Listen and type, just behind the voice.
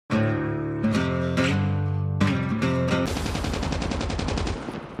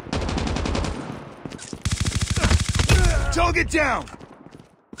Target down!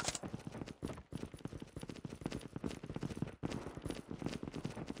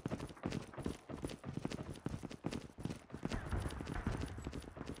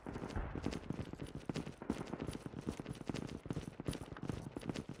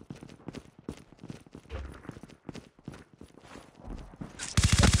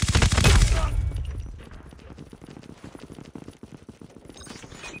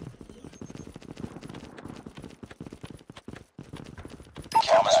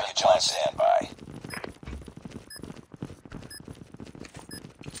 Package on standby.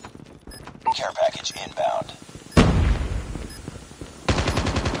 Care package inbound.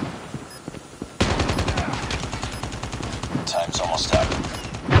 Time's almost up.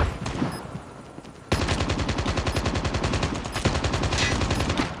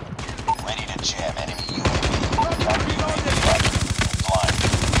 Ready to jam enemy UAV. Counter UAV up. Flying.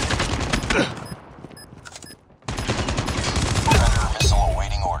 Predator missile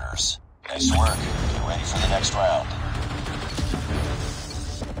awaiting orders. Nice work. Get ready for the next round.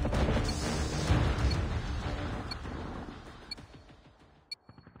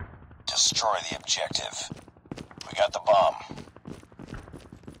 Destroy the objective. We got the bomb.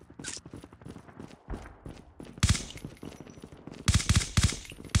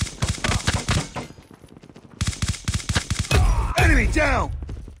 Enemy down!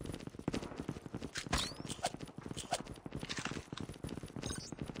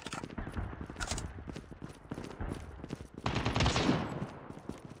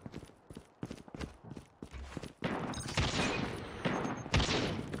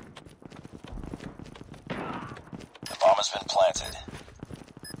 The bomb has been planted.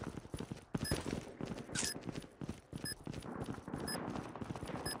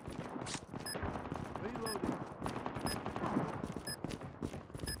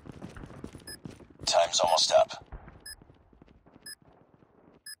 Time's almost up.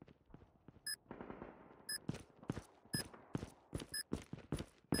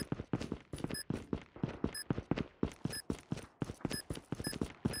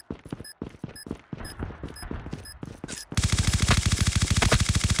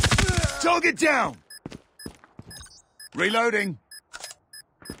 Target down! Reloading.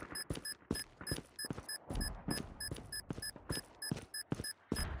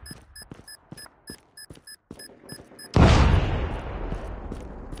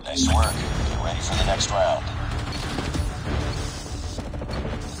 Nice work. Get ready for the next round.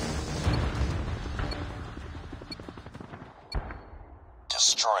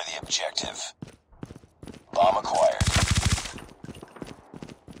 Destroy the objective. Bomb acquired.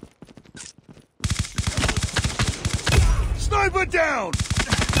 Sniper down!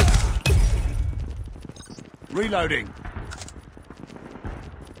 Reloading.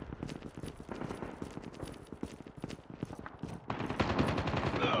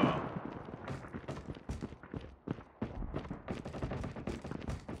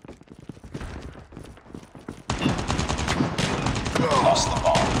 Lost the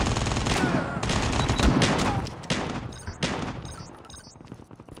bomb.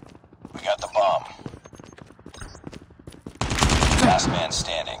 We got the bomb. Last man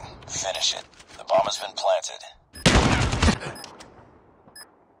standing. Finish it. The bomb has been planted.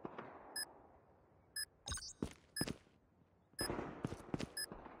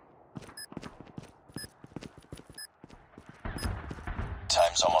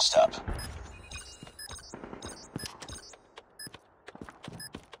 Time's almost up.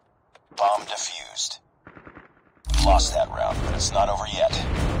 Bomb defused. Lost that round, but it's not over yet.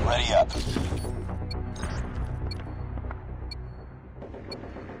 Ready up.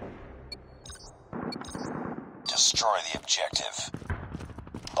 Destroy the objective.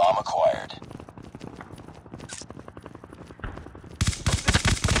 Bomb acquired.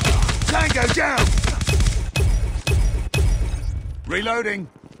 Tango down! Reloading.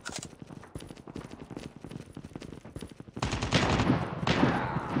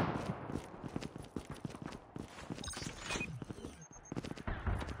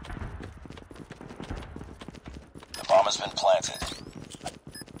 The bomb has been planted.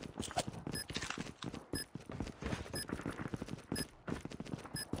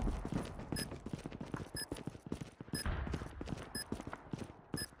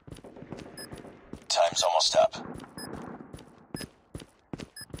 Time's almost up.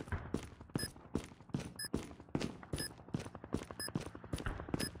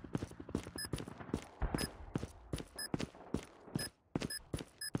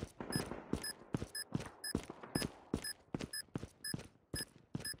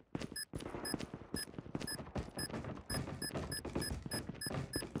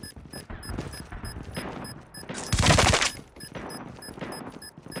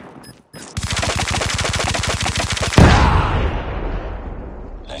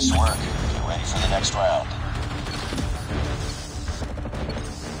 Nice work. Get ready for the next round.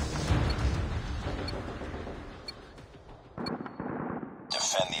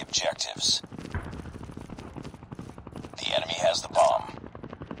 Defend the objectives. The enemy has the bomb.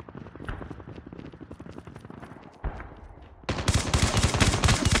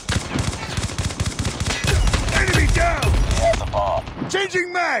 Enemy down! They have the bomb.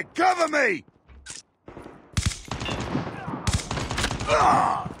 Changing mag! Cover me!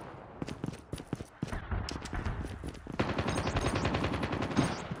 Ah!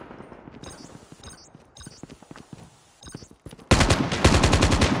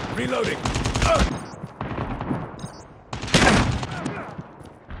 Reloading.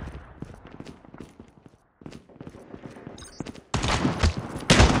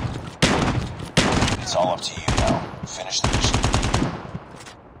 It's all up to you now. Finish the mission.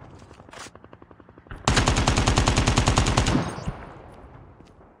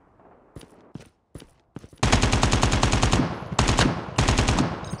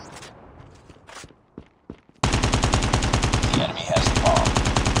 The enemy has the bomb.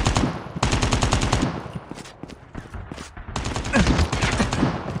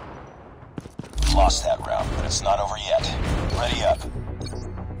 Lost that round, but it's not over yet. Ready up.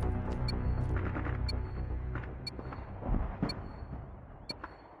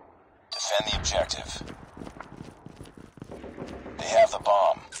 Defend the objective. They have the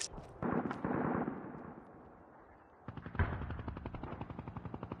bomb.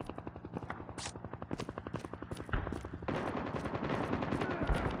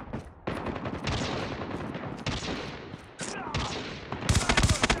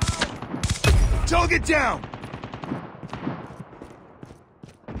 Target down!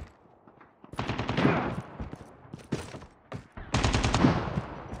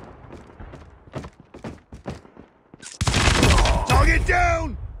 Target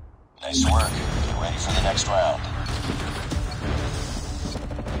down! Nice work. Get ready for the next round.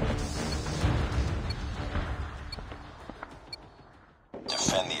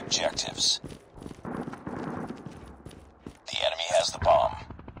 Defend the objectives. The enemy has the bomb.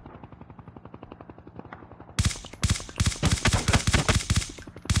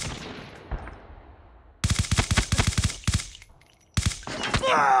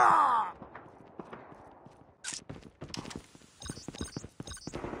 Ah!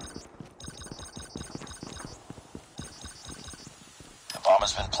 The bomb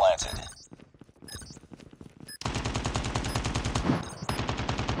has been planted.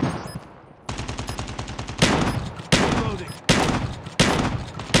 Reloading.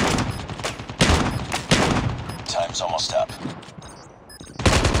 Time's almost up.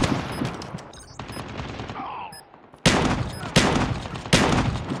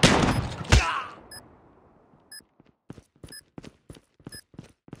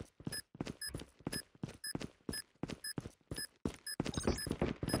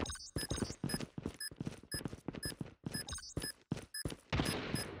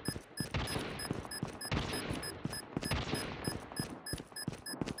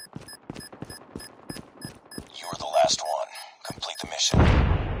 You're the last one. Complete the mission.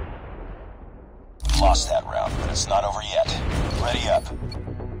 Lost that round, but it's not over yet. Ready up.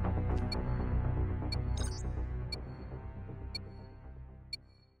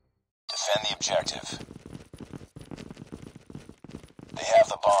 Defend the objective. They have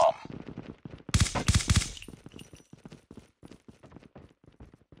the bomb.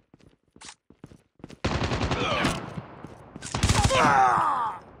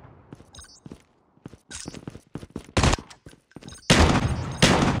 Ah!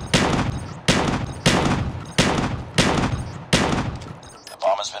 The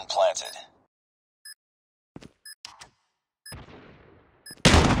bomb has been planted.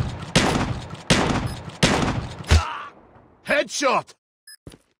 Headshot!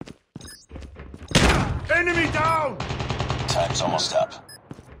 Enemy down! Time's almost up.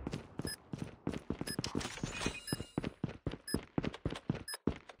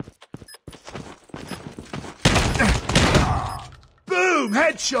 Boom!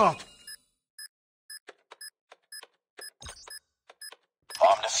 Headshot!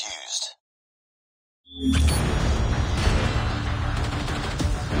 Bomb defused.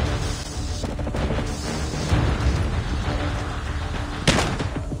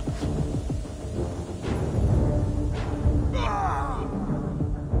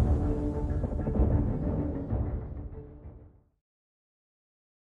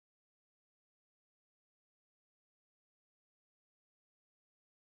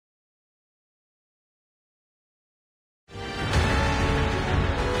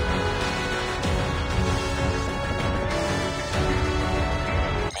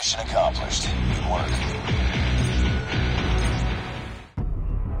 Mission accomplished. Good work.